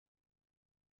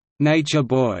"'Nature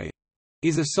Boy'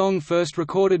 is a song first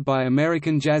recorded by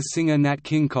American jazz singer Nat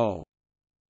King Cole.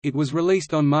 It was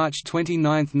released on March 29,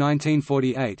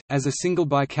 1948, as a single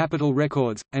by Capitol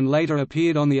Records, and later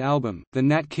appeared on the album, The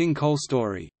Nat King Cole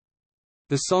Story.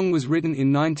 The song was written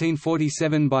in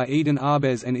 1947 by Eden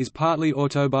Arbez and is partly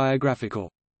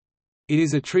autobiographical. It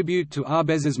is a tribute to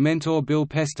Arbez's mentor Bill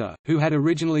Pester, who had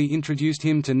originally introduced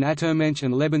him to Naturmensch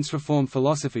and Lebensreform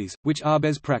philosophies, which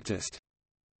Arbez practiced.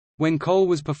 When Cole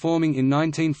was performing in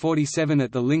 1947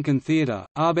 at the Lincoln Theatre,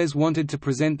 Arbez wanted to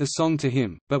present the song to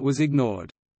him, but was ignored.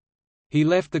 He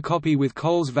left the copy with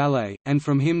Cole's valet, and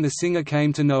from him the singer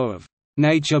came to know of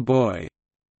 "'Nature Boy'".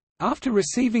 After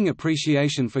receiving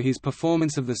appreciation for his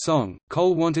performance of the song,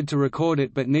 Cole wanted to record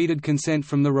it but needed consent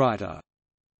from the writer.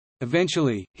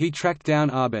 Eventually, he tracked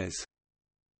down Arbez.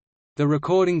 The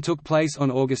recording took place on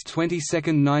August 22,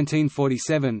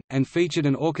 1947, and featured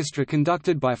an orchestra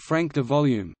conducted by Frank de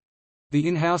Volume—the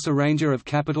in-house arranger of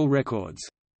Capitol Records.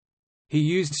 He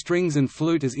used strings and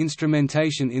flute as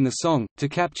instrumentation in the song, to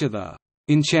capture the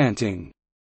 "enchanting"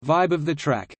 vibe of the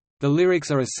track. The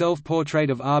lyrics are a self-portrait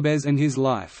of Arbez and his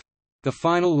life. The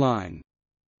final line,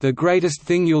 "The greatest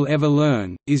thing you'll ever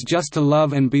learn, is just to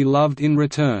love and be loved in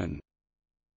return,"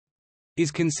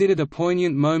 is considered a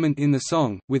poignant moment in the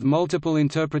song, with multiple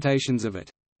interpretations of it.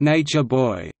 "'Nature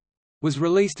Boy' was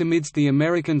released amidst the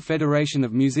American Federation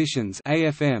of Musicians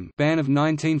 (AFM) ban of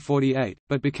 1948,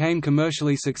 but became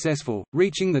commercially successful,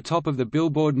 reaching the top of the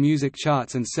Billboard music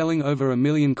charts and selling over 1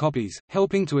 million copies,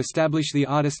 helping to establish the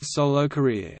artist's solo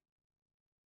career.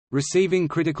 Receiving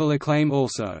critical acclaim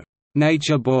also,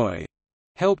 "'Nature Boy'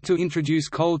 helped to introduce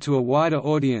Cole to a wider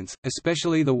audience,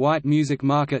 especially the white music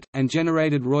market, and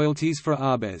generated royalties for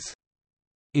Arbez.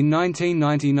 In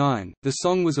 1999, the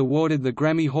song was awarded the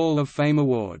Grammy Hall of Fame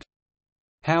Award.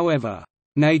 However,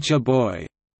 "'Nature Boy'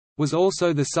 was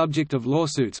also the subject of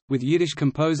lawsuits, with Yiddish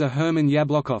composer Herman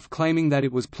Jablokov claiming that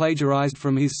it was plagiarized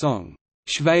from his song,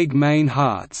 "'Schweig mein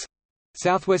Herz'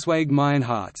 Southwestweg mein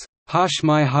Herz, Hush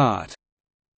My Heart".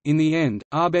 In the end,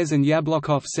 Arbez and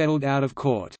Jablokov settled out of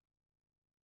court.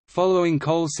 Following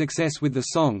Cole's success with the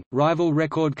song, rival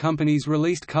record companies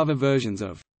released cover versions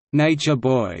of "'Nature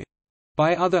Boy'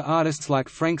 by other artists like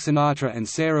Frank Sinatra and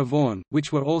Sarah Vaughan,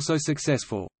 which were also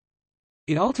successful.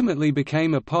 It ultimately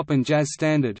became a pop and jazz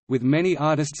standard, with many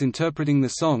artists interpreting the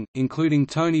song, including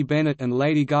Tony Bennett and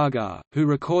Lady Gaga, who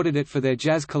recorded it for their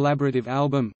jazz collaborative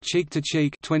album, Cheek to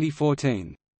Cheek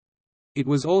 2014. It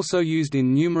was also used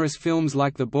in numerous films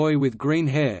like The Boy with Green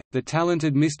Hair, The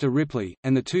Talented Mr. Ripley,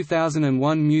 and the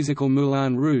 2001 musical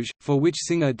Moulin Rouge, for which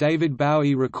singer David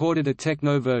Bowie recorded a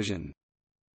techno version.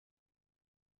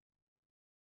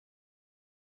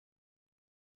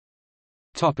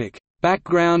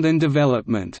 Background and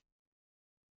development.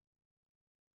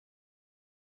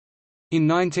 In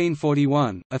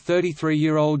 1941, a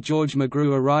 33-year-old George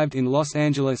McGrew arrived in Los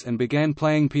Angeles and began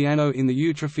playing piano in the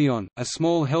Eutrophion, a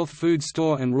small health food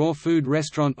store and raw food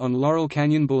restaurant on Laurel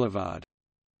Canyon Boulevard.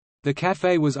 The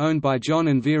café was owned by John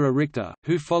and Vera Richter,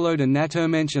 who followed a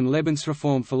Naturmensch and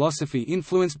Lebensreform philosophy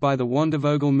influenced by the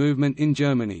Wandervogel movement in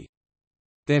Germany.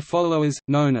 Their followers,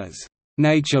 known as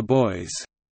 "'Nature Boys'",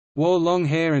 wore long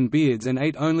hair and beards and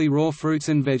ate only raw fruits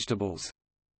and vegetables.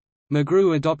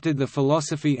 McGrew adopted the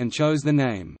philosophy and chose the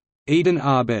name, Eden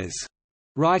Arbez,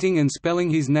 writing and spelling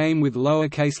his name with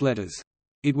lower-case letters.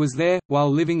 It was there,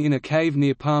 while living in a cave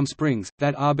near Palm Springs,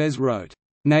 that Arbez wrote,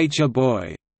 "'Nature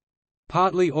Boy'".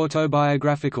 Partly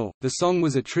autobiographical, the song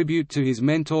was a tribute to his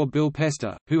mentor Bill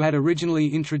Pester, who had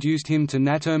originally introduced him to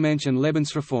Naturmensch and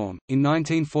Lebensreform. In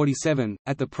 1947,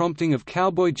 at the prompting of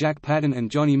cowboy Jack Patton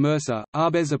and Johnny Mercer,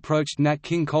 Arbez approached Nat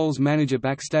King Cole's manager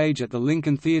backstage at the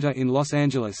Lincoln Theatre in Los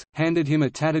Angeles, handed him a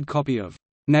tattered copy of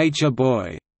 "'Nature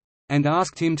Boy' and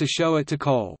asked him to show it to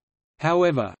Cole.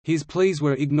 However, his pleas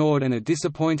were ignored and a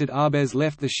disappointed Arbez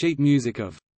left the sheet music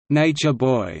of "'Nature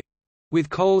Boy' with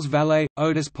Cole's valet,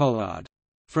 Otis Pollard.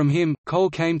 From him, Cole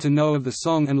came to know of the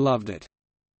song and loved it.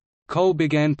 Cole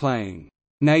began playing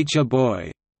 "'Nature Boy'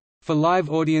 for live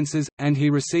audiences, and he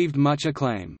received much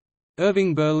acclaim.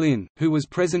 Irving Berlin, who was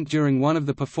present during one of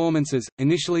the performances,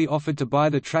 initially offered to buy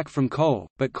the track from Cole,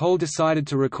 but Cole decided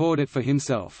to record it for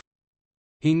himself.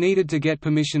 He needed to get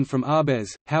permission from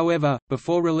Arbez, however,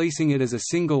 before releasing it as a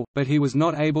single, but he was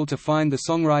not able to find the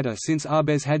songwriter since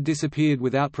Arbez had disappeared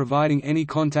without providing any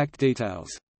contact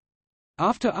details.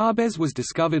 After Arbez was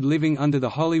discovered living under the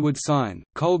Hollywood sign,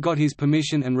 Cole got his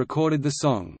permission and recorded the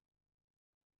song.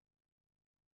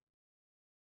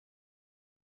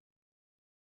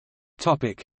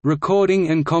 Recording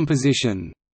and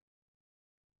composition.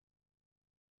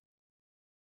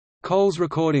 Cole's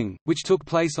recording, which took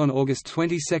place on August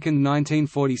 22,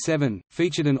 1947,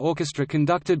 featured an orchestra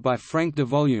conducted by Frank de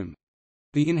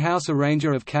Volume—the in-house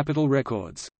arranger of Capitol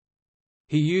Records.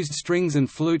 He used strings and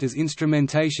flute as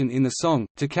instrumentation in the song,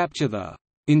 to capture the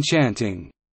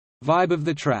 «enchanting» vibe of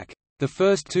the track. The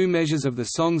first two measures of the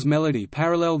song's melody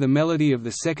parallel the melody of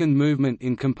the second movement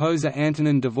in composer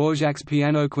Antonin Dvorak's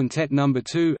Piano Quintet No.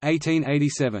 2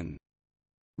 (1887).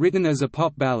 Written as a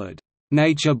pop ballad,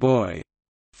 "Nature Boy"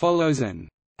 follows an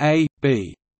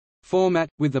A-B format,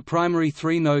 with the primary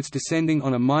three notes descending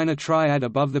on a minor triad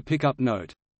above the pickup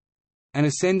note. An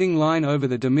ascending line over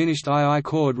the diminished II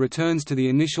chord returns to the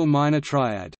initial minor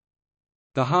triad.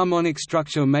 The harmonic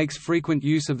structure makes frequent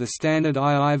use of the standard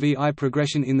IIVI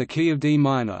progression in the key of D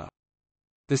minor.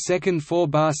 The second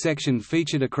four-bar section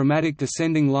featured a chromatic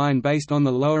descending line based on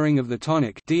the lowering of the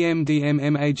tonic DM DM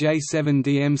Maj7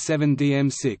 DM 7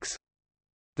 DM 6.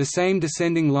 The same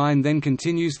descending line then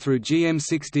continues through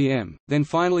GM6 DM, then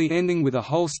finally ending with a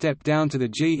whole step down to the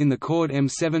G in the chord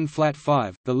M7 flat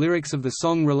 5. The lyrics of the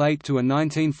song relate to a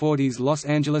 1940s Los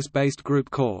Angeles-based group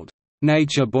called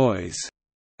Nature Boys,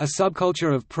 a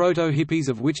subculture of proto-hippies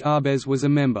of which Arbez was a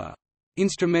member.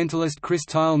 Instrumentalist Chris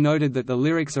Tile noted that the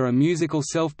lyrics are a musical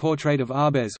self-portrait of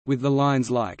Arbez, with the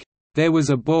lines like, "There was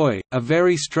a boy, a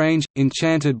very strange,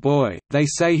 enchanted boy, they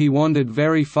say he wandered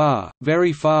very far,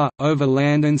 over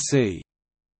land and sea."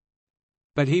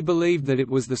 But he believed that it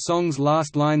was the song's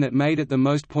last line that made it the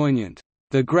most poignant.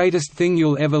 "The greatest thing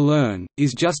you'll ever learn,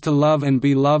 is just to love and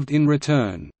be loved in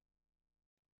return."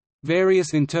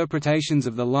 Various interpretations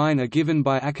of the line are given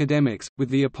by academics, with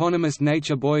the eponymous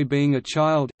Nature Boy being a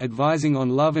child, advising on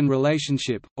love and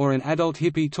relationship, or an adult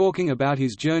hippie talking about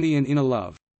his journey and inner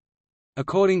love.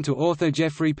 According to author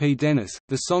Jeffrey P. Dennis,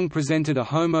 the song presented a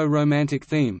homo-romantic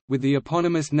theme, with the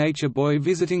eponymous Nature Boy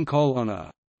visiting Cole on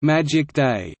a «magic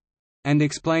day» and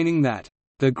explaining that,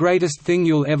 "the greatest thing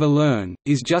you'll ever learn,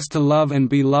 is just to love and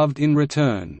be loved in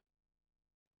return."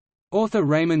 Author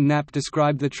Raymond Knapp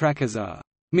described the track as a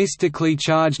mystically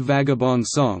charged vagabond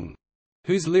song,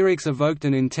 whose lyrics evoked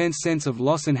an intense sense of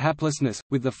loss and haplessness,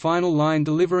 with the final line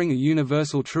delivering a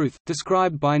universal truth,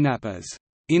 described by Knapp as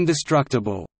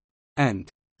indestructible and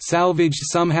salvaged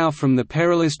somehow from the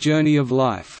perilous journey of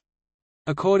life.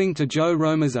 According to Joe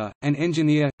Romaza, an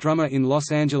engineer, drummer in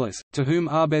Los Angeles, to whom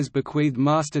Arbez bequeathed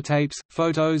master tapes,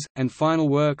 photos, and final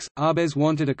works, Arbez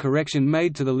wanted a correction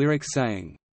made to the lyrics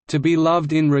saying, "To be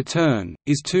loved in return,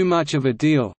 is too much of a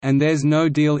deal, and there's no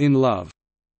deal in love,"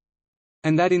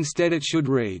 and that instead it should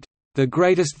read, "The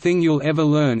greatest thing you'll ever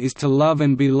learn is to love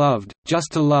and be loved,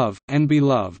 just to love, and be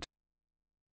loved."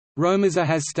 Romaza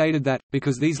has stated that,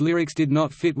 because these lyrics did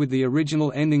not fit with the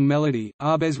original ending melody,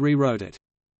 Arbez rewrote it.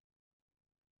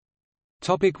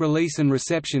 Release and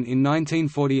reception. In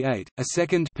 1948, a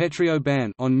second Petrio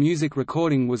ban on music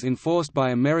recording was enforced by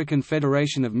American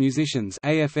Federation of Musicians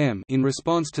 (AFM) in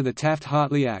response to the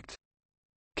Taft-Hartley Act.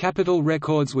 Capitol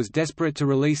Records was desperate to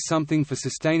release something for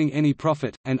sustaining any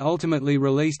profit, and ultimately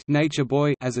released Nature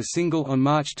Boy as a single on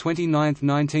March 29,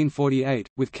 1948,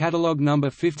 with catalog number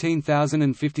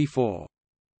 15054.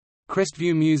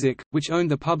 Crestview Music, which owned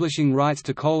the publishing rights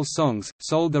to Cole's songs,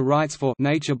 sold the rights for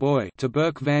Nature Boy to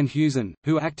Burke Van Heusen,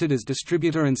 who acted as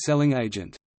distributor and selling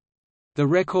agent. The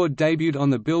record debuted on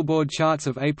the Billboard charts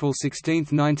of April 16,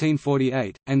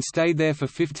 1948, and stayed there for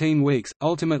 15 weeks,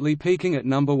 ultimately peaking at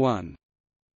number 1.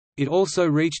 It also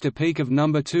reached a peak of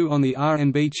number 2 on the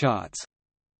R&B charts.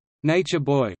 Nature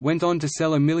Boy went on to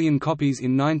sell 1 million copies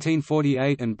in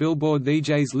 1948, and Billboard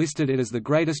VJs listed it as the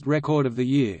greatest record of the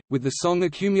year, with the song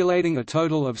accumulating a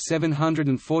total of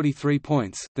 743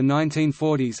 points. The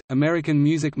 1940s American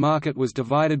music market was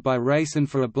divided by race, and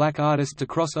for a black artist to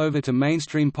cross over to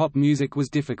mainstream pop music was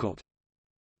difficult.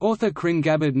 Author Corinne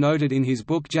Gabbard noted in his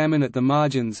book Jammin' at the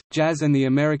Margins, Jazz and the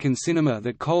American Cinema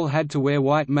that Cole had to wear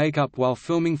white makeup while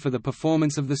filming for the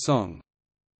performance of the song.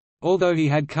 Although he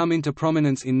had come into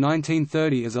prominence in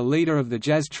 1930 as a leader of the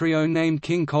jazz trio named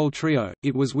King Cole Trio,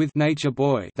 it was with Nature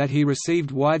Boy that he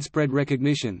received widespread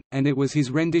recognition, and it was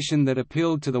his rendition that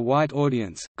appealed to the white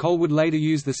audience. Cole would later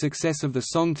use the success of the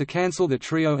song to cancel the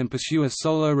trio and pursue a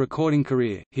solo recording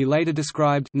career. He later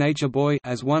described Nature Boy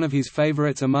as one of his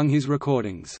favorites among his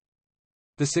recordings.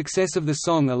 The success of the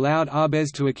song allowed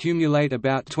Arbez to accumulate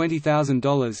about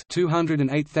 $20,000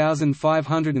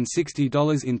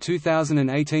 $208,560 in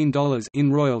 2018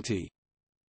 in royalty.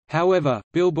 However,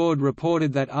 Billboard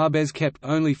reported that Arbez kept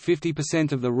only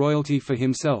 50% of the royalty for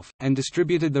himself, and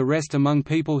distributed the rest among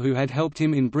people who had helped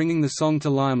him in bringing the song to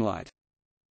limelight.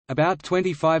 About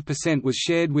 25% was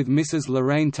shared with Mrs.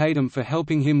 Lorraine Tatum for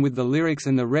helping him with the lyrics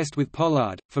and the rest with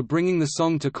Pollard, for bringing the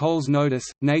song to Cole's notice.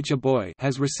 Nature Boy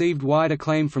has received wide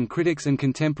acclaim from critics and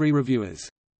contemporary reviewers.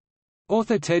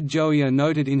 Author Ted Gioia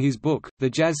noted in his book, The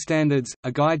Jazz Standards,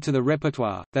 A Guide to the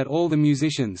Repertoire, that all the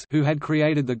musicians who had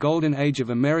created the golden age of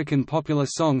American popular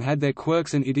song had their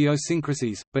quirks and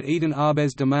idiosyncrasies, but Eden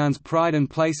Arbez demands pride and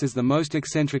place as the most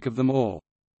eccentric of them all.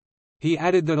 He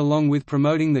added that along with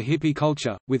promoting the hippie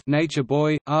culture, with Nature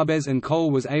Boy, Arbez and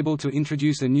Cole was able to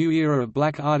introduce a new era of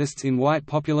black artists in white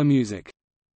popular music.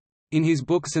 In his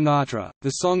book Sinatra,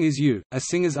 The Song Is You, A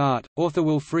Singer's Art, author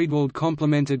Will Friedwald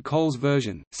complimented Cole's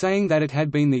version, saying that it had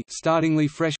been the startlingly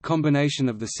fresh combination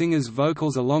of the singer's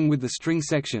vocals along with the string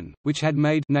section, which had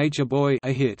made Nature Boy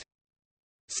a hit.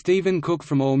 Stephen Cook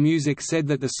from AllMusic said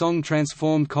that the song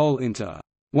transformed Cole into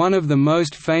one of the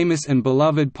most famous and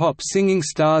beloved pop singing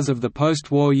stars of the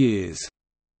post-war years.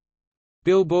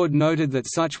 Billboard noted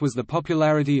that such was the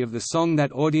popularity of the song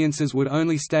that audiences would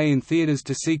only stay in theaters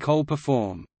to see Cole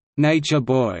perform Nature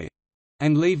Boy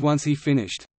and leave once he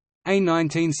finished. A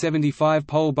 1975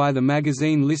 poll by the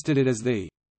magazine listed it as the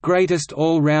greatest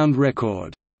all-round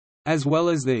record, as well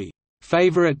as the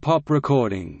favorite pop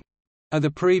recording of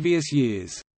the previous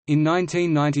years. In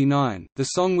 1999, the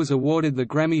song was awarded the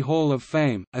Grammy Hall of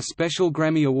Fame, a special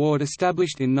Grammy award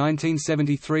established in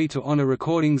 1973 to honor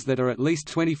recordings that are at least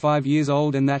 25 years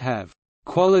old and that have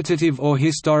qualitative or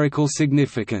historical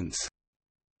significance.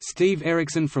 Steve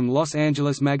Erickson from Los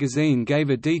Angeles Magazine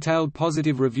gave a detailed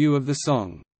positive review of the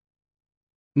song.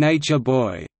 Nature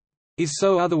Boy is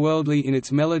so otherworldly in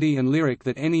its melody and lyric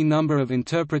that any number of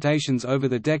interpretations over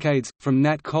the decades, from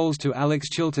Nat Cole's to Alex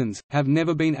Chilton's, have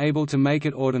never been able to make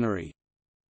it ordinary.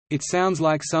 It sounds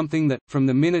like something that, from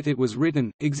the minute it was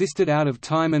written, existed out of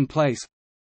time and place.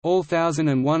 All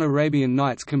 1001 Arabian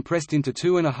Nights compressed into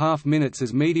 2.5 minutes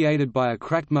as mediated by a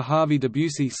cracked Mojave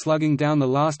Debussy slugging down the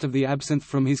last of the absinthe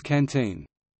from his canteen.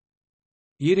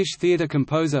 Yiddish theater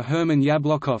composer Herman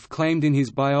Jablokov claimed in his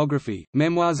biography,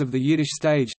 Memoirs of the Yiddish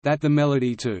Stage, that the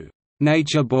melody to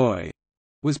Nature Boy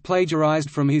was plagiarized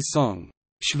from his song,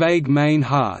 Schweig mein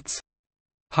Herz,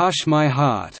 Hush My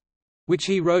Heart, which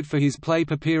he wrote for his play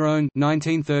Papillon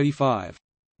 1935.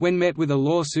 When met with a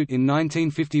lawsuit in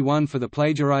 1951 for the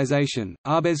plagiarization,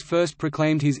 Arbez first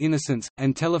proclaimed his innocence,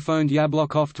 and telephoned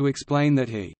Jablokov to explain that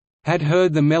he had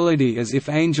heard the melody as if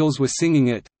angels were singing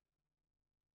it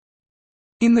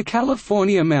in the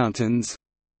California mountains.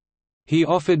 He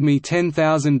offered me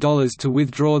 $10,000 to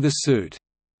withdraw the suit.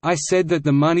 I said that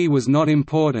the money was not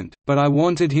important, but I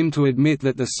wanted him to admit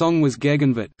that the song was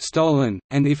Gegenwart stolen,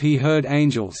 and if he heard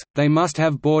angels, they must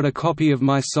have bought a copy of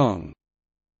my song.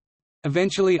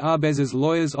 Eventually Arbez's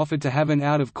lawyers offered to have an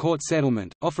out-of-court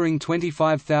settlement, offering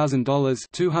 $25,000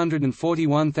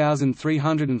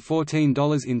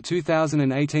 $241,314 in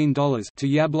 2018 to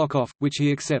Jablokov, which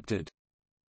he accepted.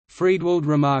 Friedwald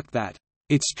remarked that,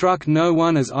 "It struck no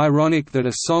one as ironic that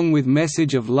a song with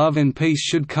message of love and peace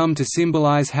should come to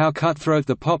symbolize how cutthroat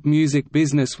the pop music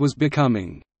business was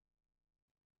becoming."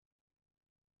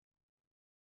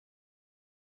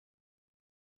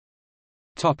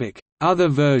 Other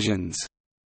versions.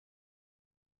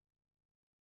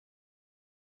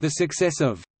 The success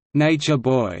of Nature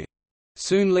Boy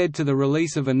soon led to the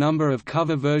release of a number of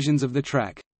cover versions of the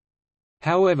track.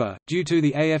 However, due to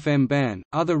the AFM ban,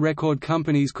 other record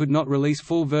companies could not release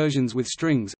full versions with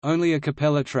strings, only a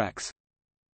cappella tracks.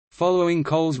 Following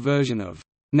Cole's version of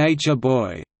Nature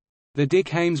Boy, the Dick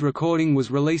Haymes recording was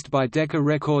released by Decca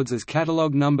Records as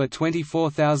catalog number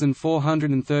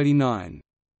 24439.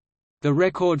 The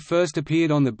record first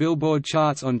appeared on the Billboard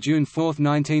charts on June 4,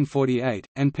 1948,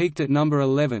 and peaked at number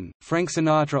 11. Frank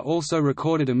Sinatra also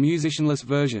recorded a musicianless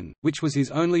version, which was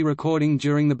his only recording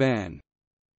during the ban.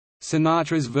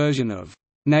 Sinatra's version of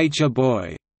Nature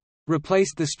Boy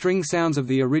replaced the string sounds of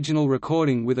the original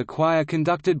recording with a choir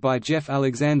conducted by Jeff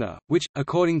Alexander, which,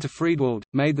 according to Friedwald,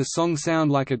 made the song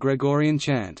sound like a Gregorian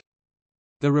chant.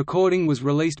 The recording was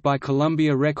released by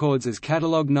Columbia Records as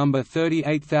catalog number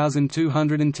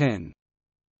 38210.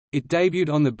 It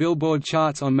debuted on the Billboard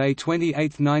charts on May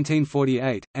 28,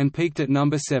 1948, and peaked at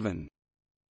number 7.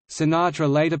 Sinatra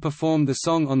later performed the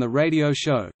song on the radio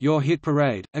show, Your Hit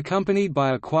Parade, accompanied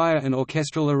by a choir and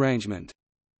orchestral arrangement.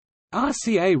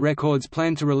 RCA Records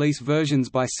planned to release versions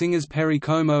by singers Perry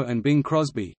Como and Bing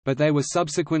Crosby, but they were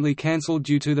subsequently cancelled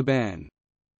due to the ban.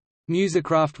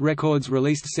 Musicraft Records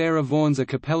released Sarah Vaughan's a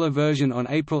cappella version on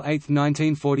April 8,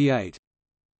 1948.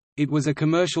 It was a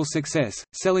commercial success,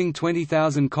 selling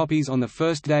 20,000 copies on the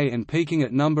first day and peaking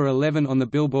at number 11 on the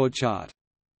Billboard chart.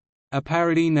 A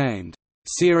parody named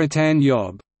Siratan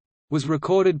Yob was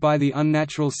recorded by the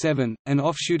Unnatural Seven, an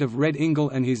offshoot of Red Ingle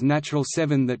and his Natural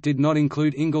Seven that did not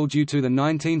include Ingle due to the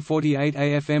 1948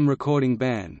 AFM recording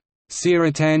ban.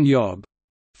 Siratan Yob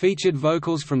featured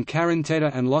vocals from Karen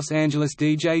Tedder and Los Angeles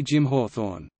DJ Jim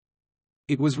Hawthorne.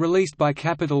 It was released by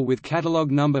Capitol with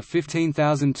catalog number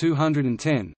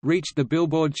 15210, reached the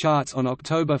Billboard charts on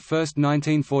October 1,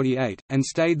 1948, and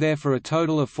stayed there for a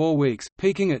total of 4 weeks,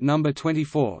 peaking at number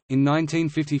 24. In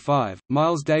 1955,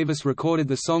 Miles Davis recorded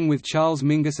the song with Charles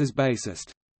Mingus as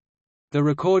bassist. The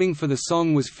recording for the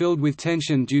song was filled with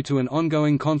tension due to an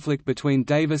ongoing conflict between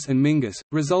Davis and Mingus,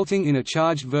 resulting in a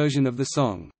charged version of the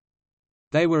song.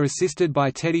 They were assisted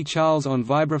by Teddy Charles on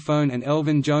vibraphone and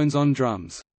Elvin Jones on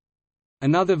drums.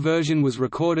 Another version was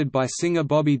recorded by singer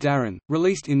Bobby Darin,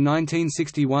 released in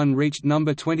 1961, reached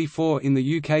number 24 in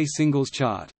the UK singles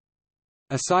chart.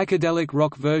 A psychedelic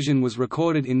rock version was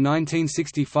recorded in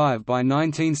 1965 by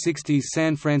 1960s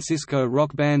San Francisco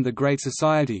rock band The Great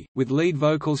Society, with lead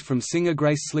vocals from singer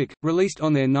Grace Slick, released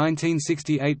on their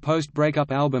 1968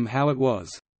 post-breakup album How It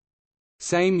Was.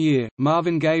 Same year,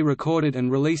 Marvin Gaye recorded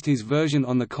and released his version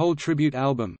on the Cole tribute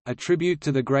album, a tribute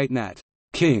to the great Nat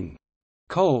King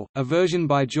Cole. A version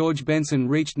by George Benson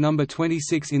reached number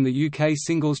 26 in the UK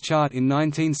singles chart in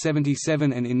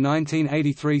 1977, and in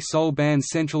 1983 soul band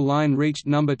Central Line reached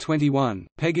number 21.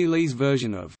 Peggy Lee's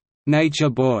version of Nature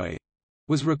Boy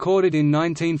was recorded in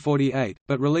 1948,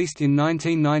 but released in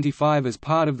 1995 as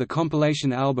part of the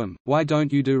compilation album, Why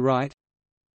Don't You Do Right?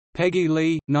 Peggy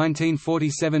Lee,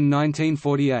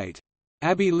 1947–1948.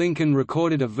 Abby Lincoln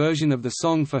recorded a version of the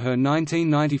song for her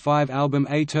 1995 album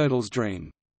A Turtle's Dream.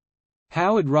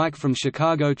 Howard Reich from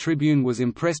Chicago Tribune was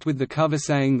impressed with the cover,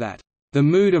 saying that, "The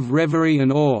mood of reverie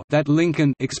and awe that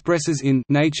Lincoln expresses in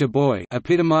Nature Boy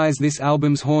epitomize this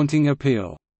album's haunting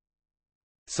appeal."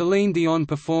 Celine Dion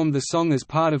performed the song as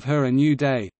part of her A New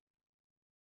Day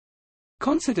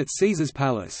concert at Caesars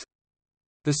Palace.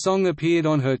 The song appeared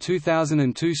on her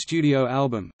 2002 studio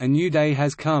album, A New Day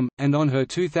Has Come, and on her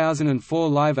 2004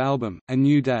 live album, A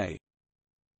New Day.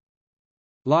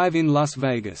 Live in Las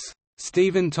Vegas.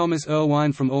 Stephen Thomas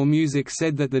Erlewine from AllMusic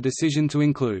said that the decision to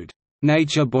include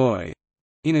Nature Boy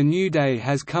in A New Day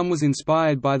Has Come was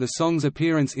inspired by the song's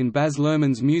appearance in Baz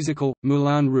Luhrmann's musical,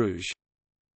 Moulin Rouge.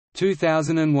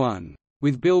 2001.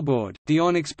 With Billboard,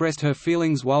 Dion expressed her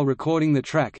feelings while recording the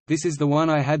track, "This is the one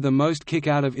I had the most kick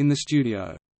out of in the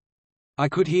studio. I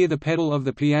could hear the pedal of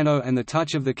the piano and the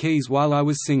touch of the keys while I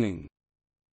was singing.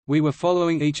 We were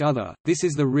following each other, this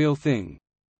is the real thing.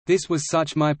 This was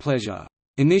such my pleasure."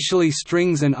 Initially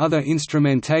strings and other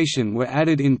instrumentation were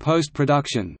added in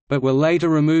post-production, but were later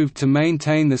removed to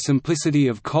maintain the simplicity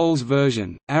of Cole's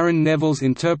version. Aaron Neville's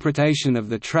interpretation of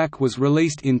the track was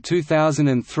released in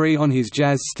 2003 on his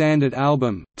jazz standard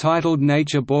album, titled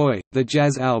Nature Boy, the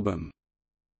Jazz Album.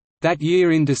 That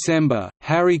year in December,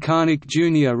 Harry Connick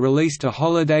Jr. released a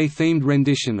holiday-themed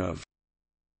rendition of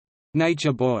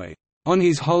Nature Boy on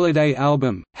his holiday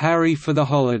album, Harry for the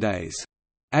Holidays.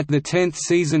 At the 10th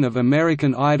season of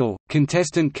American Idol,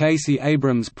 contestant Casey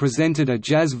Abrams presented a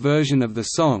jazz version of the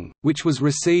song, which was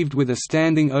received with a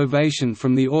standing ovation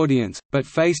from the audience, but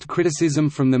faced criticism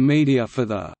from the media for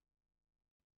the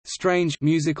strange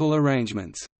musical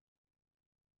arrangements.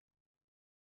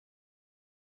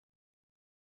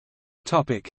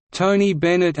 Tony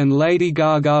Bennett and Lady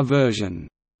Gaga version.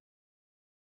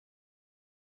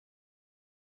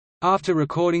 After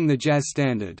recording the jazz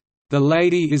standard, "The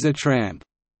Lady is a Tramp,"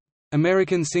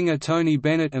 American singer Tony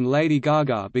Bennett and Lady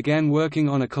Gaga began working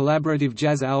on a collaborative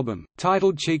jazz album,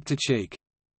 titled Cheek to Cheek.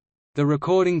 The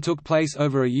recording took place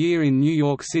over a year in New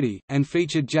York City, and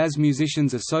featured jazz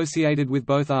musicians associated with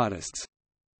both artists.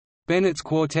 Bennett's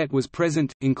quartet was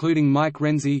present, including Mike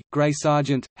Renzi, Gray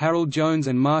Sargent, Harold Jones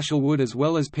and Marshall Wood, as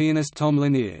well as pianist Tom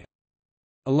Lanier.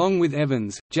 Along with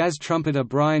Evans, jazz trumpeter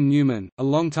Brian Newman, a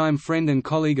longtime friend and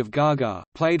colleague of Gaga,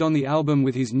 played on the album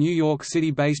with his New York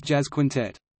City-based jazz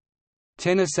quintet.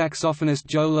 Tenor saxophonist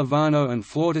Joe Lovano and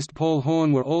flautist Paul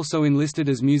Horn were also enlisted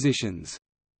as musicians.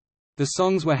 The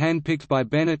songs were handpicked by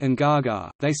Bennett and Gaga.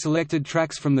 They selected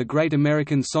tracks from the Great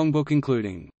American Songbook,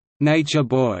 including Nature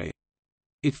Boy.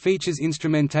 It features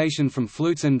instrumentation from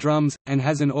flutes and drums, and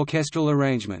has an orchestral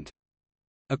arrangement.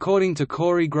 According to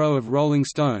Corey Grow of Rolling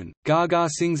Stone, Gaga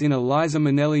sings in a Liza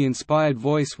Minnelli-inspired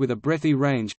voice with a breathy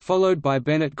range, followed by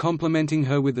Bennett complimenting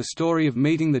her with the story of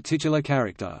meeting the titular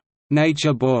character.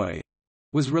 Nature Boy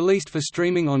was released for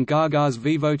streaming on Gaga's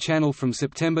Vivo channel from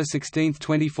September 16,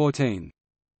 2014.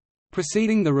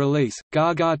 Preceding the release,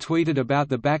 Gaga tweeted about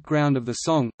the background of the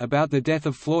song, about the death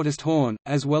of flautist Horn,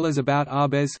 as well as about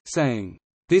Arbez, saying,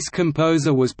 "This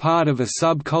composer was part of a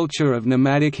subculture of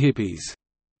nomadic hippies.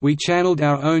 "We channeled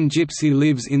our own Gypsy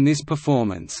lives in this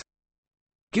performance."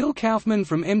 Gil Kaufman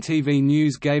from MTV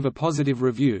News gave a positive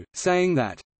review, saying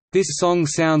that, "This song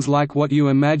sounds like what you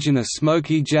imagine a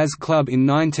smoky jazz club in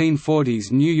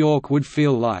 1940s New York would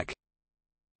feel like."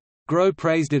 Gros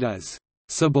praised it as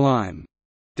 "sublime,"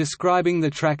 describing the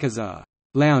track as a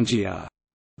 "loungier"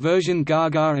 version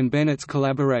Gaga and Bennett's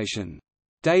collaboration.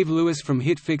 Dave Lewis from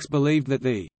Hitfix believed that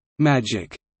the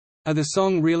 "magic" of the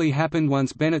song really happened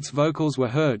once Bennett's vocals were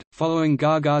heard, following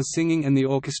Gaga's singing and the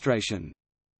orchestration.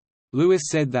 Lewis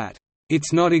said that,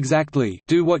 "It's not exactly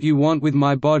do what you want with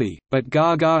my body, but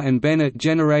Gaga and Bennett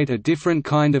generate a different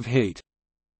kind of heat."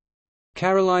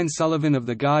 Caroline Sullivan of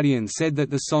The Guardian said that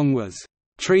the song was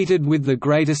treated with the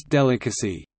greatest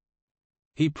delicacy.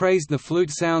 He praised the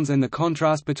flute sounds and the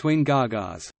contrast between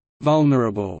Gaga's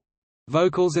vulnerable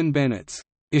vocals and Bennett's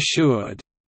assured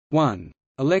one.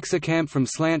 Alexa Camp from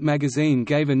Slant magazine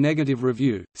gave a negative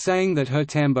review, saying that her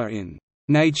timbre in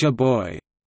Nature Boy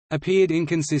appeared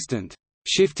inconsistent,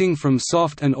 shifting from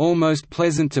soft and almost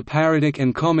pleasant to parodic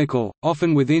and comical,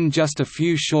 often within just a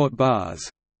few short bars.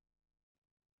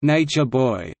 Nature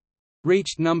Boy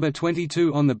reached number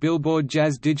 22 on the Billboard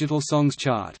Jazz Digital Songs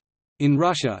chart. In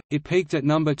Russia, it peaked at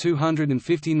number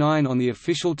 259 on the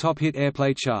official Top Hit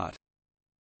Airplay chart.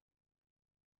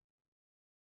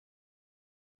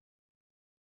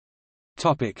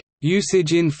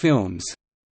 Usage in films.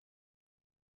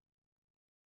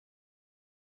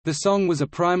 The song was a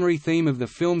primary theme of the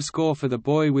film score for The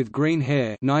Boy with Green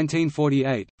Hair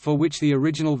 1948, for which the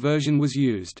original version was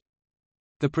used.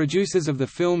 The producers of the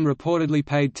film reportedly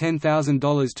paid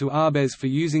 $10,000 to Arbez for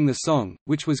using the song,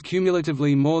 which was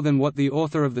cumulatively more than what the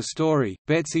author of the story,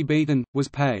 Betsy Beaton, was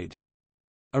paid.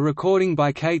 A recording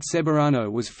by Kate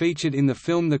Ceberano was featured in the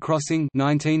film The Crossing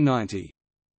 1990.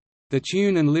 The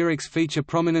tune and lyrics feature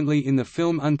prominently in the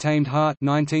film Untamed Heart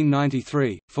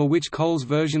 1993, for which Cole's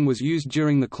version was used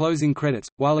during the closing credits,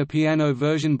 while a piano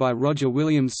version by Roger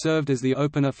Williams served as the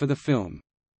opener for the film.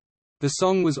 The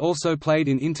song was also played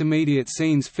in intermediate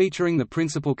scenes featuring the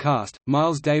principal cast.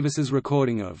 Miles Davis's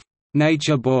recording of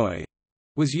Nature Boy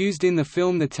was used in the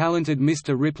film The Talented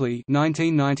Mr. Ripley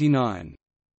 1999.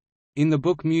 In the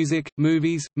book Music,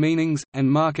 Movies, Meanings,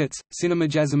 and Markets,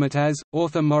 Cinemajazzmatazz,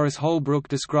 author Morris Holbrook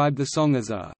described the song as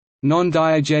a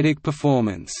non-diegetic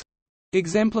performance,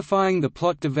 exemplifying the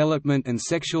plot development and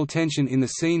sexual tension in the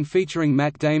scene featuring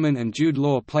Matt Damon and Jude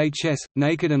Law play chess,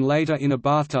 naked and later in a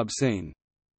bathtub scene.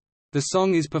 The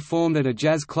song is performed at a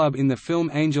jazz club in the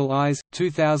film Angel Eyes,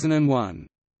 2001.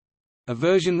 A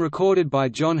version recorded by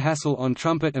John Hassell on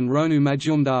trumpet and Ronu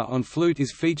Majumdar on flute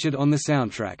is featured on the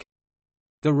soundtrack.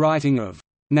 The writing of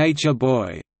Nature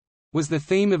Boy was the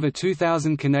theme of a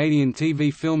 2000 Canadian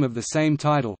TV film of the same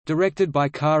title, directed by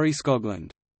Kari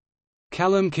Skogland.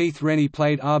 Callum Keith Rennie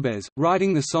played Arbez,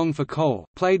 writing the song for Cole,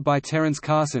 played by Terence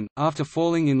Carson, after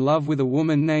falling in love with a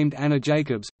woman named Anna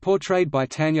Jacobs, portrayed by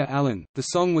Tanya Allen. The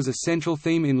song was a central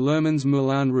theme in Lerman's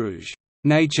Moulin Rouge.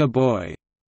 Nature Boy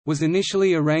was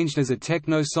initially arranged as a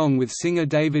techno song with singer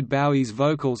David Bowie's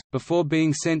vocals, before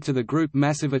being sent to the group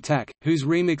Massive Attack, whose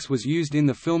remix was used in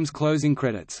the film's closing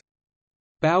credits.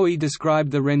 Bowie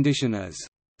described the rendition as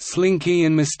slinky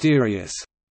and mysterious,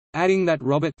 adding that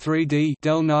Robert 3D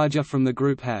Del Naja from the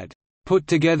group had put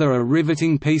together a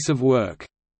riveting piece of work,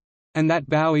 and that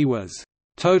Bowie was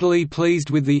totally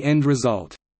pleased with the end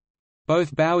result.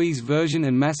 Both Bowie's version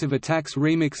and Massive Attack's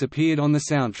remix appeared on the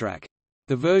soundtrack.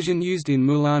 The version used in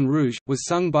Moulin Rouge was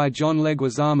sung by John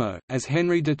Leguizamo, as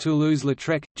Henry de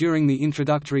Toulouse-Lautrec, during the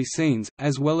introductory scenes,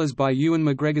 as well as by Ewan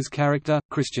McGregor's character,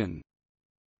 Christian.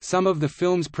 Some of the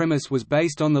film's premise was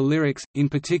based on the lyrics, in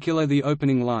particular the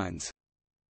opening lines.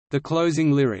 The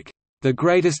closing lyric, "The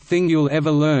greatest thing you'll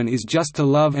ever learn is just to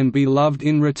love and be loved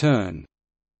in return,"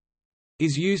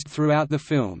 is used throughout the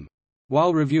film.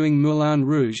 While reviewing Moulin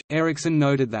Rouge, Erickson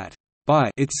noted that,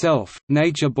 "By itself,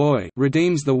 Nature Boy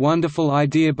redeems the wonderful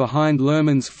idea behind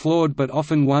Lerman's flawed but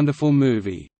often wonderful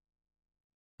movie."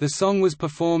 The song was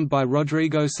performed by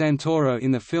Rodrigo Santoro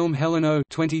in the film Heleno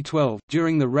 2012,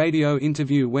 during the radio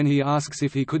interview when he asks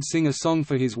if he could sing a song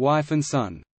for his wife and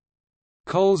son.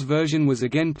 Cole's version was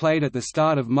again played at the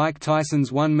start of Mike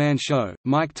Tyson's one-man show,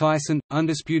 Mike Tyson,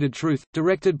 Undisputed Truth,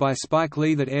 directed by Spike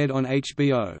Lee, that aired on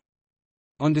HBO.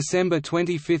 On December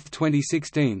 25,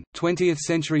 2016, 20th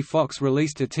Century Fox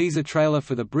released a teaser trailer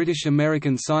for the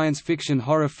British-American science fiction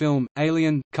horror film,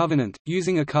 Alien, Covenant,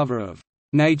 using a cover of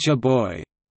 "Nature Boy"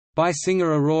 by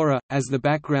singer Aurora, as the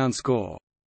background score.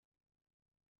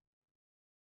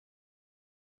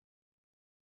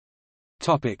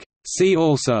 See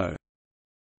also: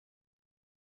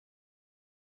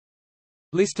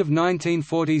 List of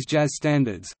 1940s jazz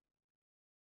standards.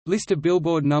 List of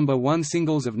Billboard No. 1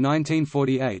 singles of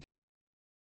 1948.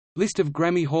 List of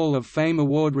Grammy Hall of Fame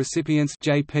award recipients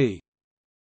 (JP).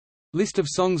 List of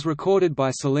songs recorded by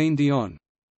Celine Dion.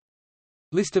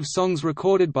 List of songs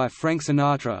recorded by Frank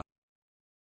Sinatra.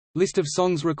 List of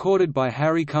songs recorded by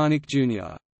Harry Connick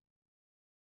Jr.